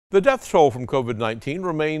The death toll from COVID-19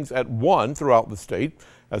 remains at 1 throughout the state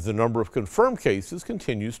as the number of confirmed cases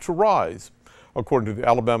continues to rise. According to the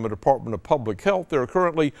Alabama Department of Public Health, there are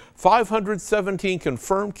currently 517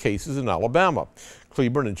 confirmed cases in Alabama.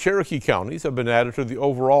 Cleburne and Cherokee counties have been added to the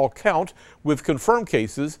overall count with confirmed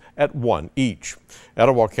cases at 1 each.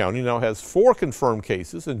 Etowah County now has 4 confirmed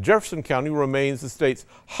cases, and Jefferson County remains the state's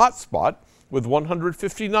hotspot with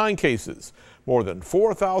 159 cases. More than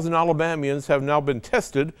 4,000 Alabamians have now been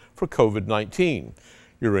tested for COVID-19.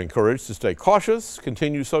 You're encouraged to stay cautious,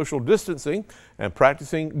 continue social distancing, and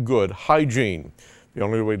practicing good hygiene. The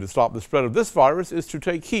only way to stop the spread of this virus is to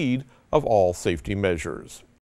take heed of all safety measures.